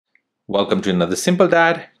Welcome to another Simple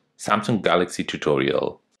Dad Samsung Galaxy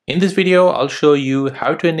tutorial. In this video, I'll show you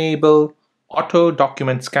how to enable auto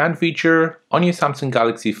document scan feature on your Samsung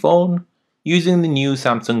Galaxy phone using the new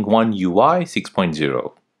Samsung One UI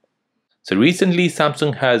 6.0. So recently,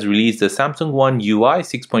 Samsung has released the Samsung One UI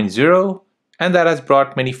 6.0 and that has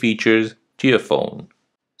brought many features to your phone.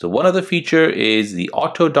 So one of the features is the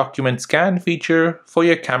auto document scan feature for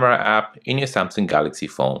your camera app in your Samsung Galaxy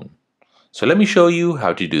phone. So let me show you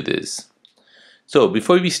how to do this. So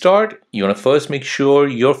before we start, you want to first make sure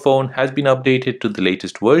your phone has been updated to the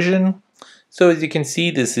latest version. So as you can see,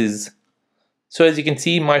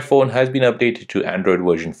 my phone has been updated to Android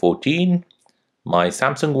version 14. My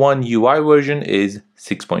Samsung One UI version is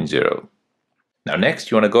 6.0. Now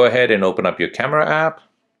next, you want to go ahead and open up your camera app.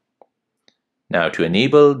 Now to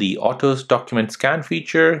enable the auto document scan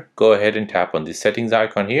feature, go ahead and tap on the settings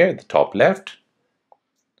icon here at the top left.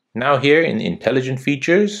 Now here in Intelligent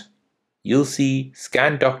Features, you'll see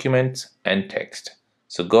Scan Documents and Text.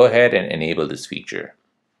 So go ahead and enable this feature.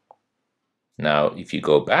 Now if you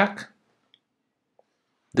go back,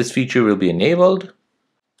 this feature will be enabled.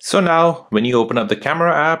 So now when you open up the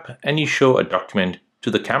camera app and you show a document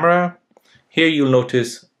to the camera, here you'll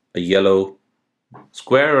notice a yellow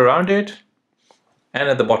square around it. And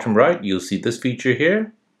at the bottom right, you'll see this feature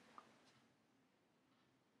here,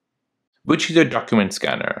 which is a document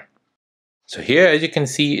scanner. So here, as you can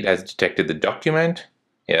see, it has detected the document,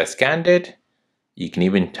 it has scanned it. You can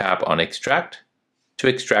even tap on extract to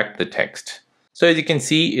extract the text. So as you can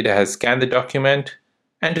see, it has scanned the document,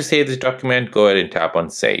 and to save this document, go ahead and tap on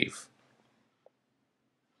save.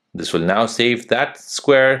 This will now save that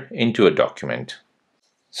square into a document.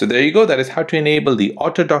 So there you go, that is how to enable the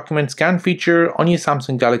auto document scan feature on your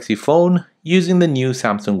Samsung Galaxy phone using the new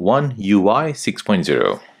Samsung One UI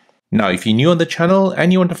 6.0. Now, if you're new on the channel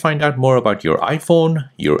and you want to find out more about your iPhone,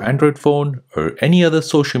 your Android phone, or any other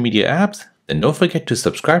social media apps, then don't forget to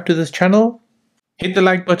subscribe to this channel. Hit the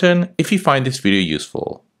like button if you find this video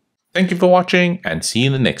useful. Thank you for watching and see you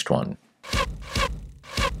in the next one.